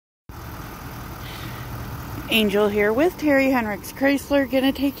Angel here with Terry Henricks Chrysler.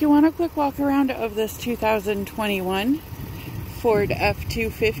 Gonna take you on a quick walk around of this 2021 Ford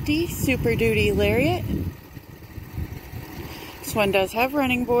F250 Super Duty Lariat. This one does have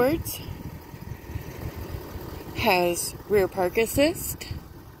running boards, has rear park assist,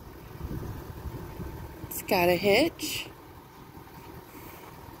 it's got a hitch,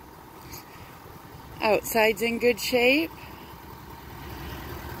 outside's in good shape.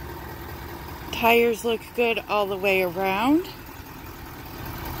 Tires look good all the way around. This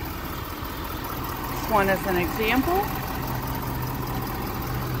one is an example.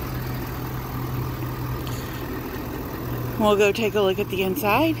 We'll go take a look at the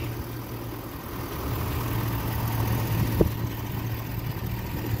inside.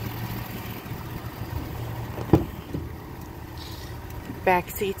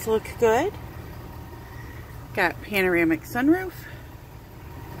 Back seats look good. Got panoramic sunroof.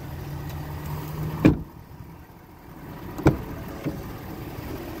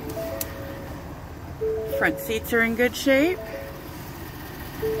 Front seats are in good shape.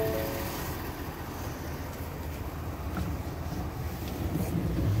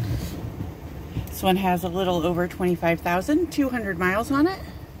 This one has a little over 25,200 miles on it.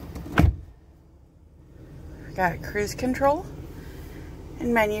 Got cruise control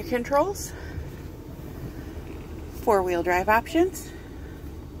and menu controls. 4-wheel drive options.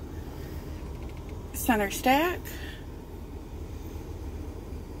 Center stack.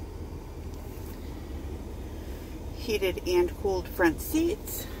 Heated and cooled front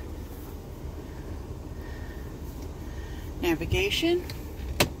seats, navigation,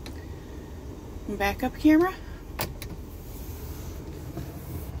 and backup camera.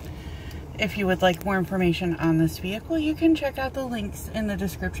 If you would like more information on this vehicle, you can check out the links in the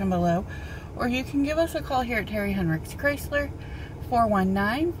description below, or you can give us a call here at Terry Henricks Chrysler,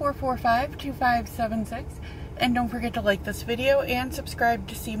 419-445-2576, and don't forget to like this video and subscribe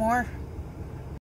to see more.